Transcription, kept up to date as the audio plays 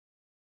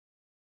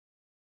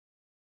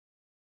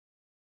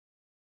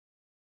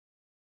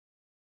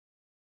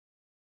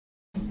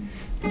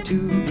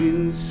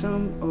doing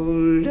some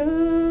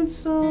old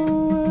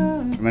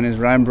song. My name is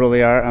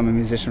Brolliar. I'm a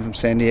musician from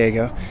San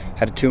Diego.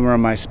 Had a tumor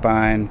on my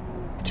spine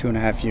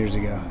 2.5 years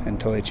ago and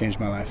totally changed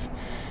my life.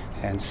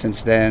 And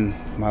since then,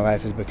 my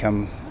life has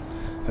become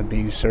of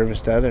being of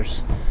service to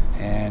others.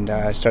 And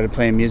I started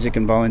playing music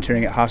and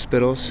volunteering at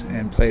hospitals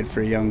and played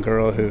for a young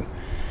girl who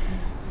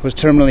was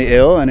terminally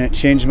ill, and it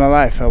changed my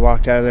life. I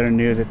walked out of there and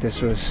knew that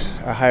this was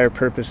a higher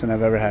purpose than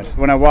I've ever had.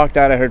 When I walked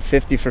out, I heard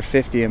 50 for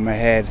 50 in my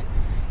head,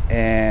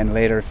 and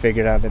later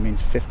figured out that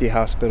means 50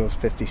 hospitals,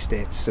 50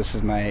 states. This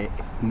is my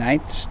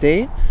 9th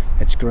state.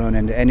 It's grown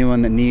into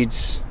anyone that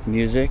needs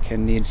music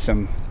and needs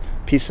some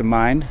peace of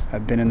mind.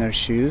 I've been in their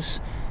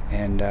shoes,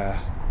 and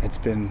it's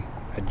been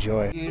a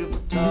joy.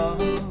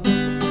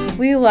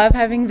 We love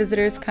having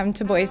visitors come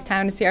to Boys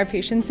Town to see our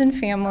patients and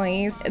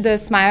families. The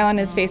smile on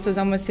his face was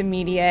almost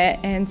immediate,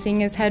 and seeing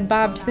his head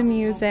bob to the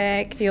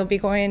music. He'll be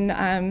going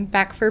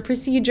back for a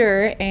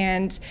procedure,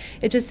 and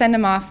it just sent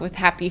him off with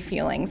happy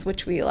feelings,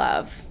 which we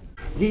love.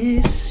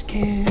 This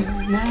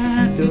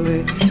cannot do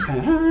it.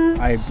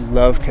 I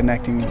love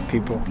connecting with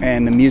people,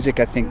 and the music,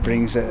 I think,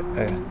 brings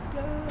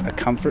a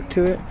comfort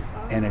to it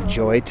and a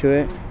joy to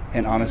it,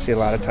 and honestly a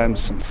lot of times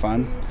some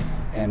fun.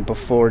 And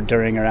before,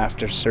 during, or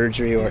after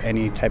surgery or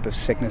any type of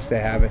sickness they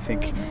have, I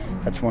think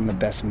that's one of the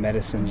best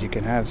medicines you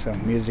can have. So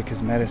music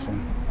is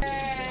medicine.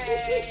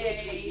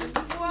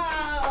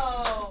 Wow.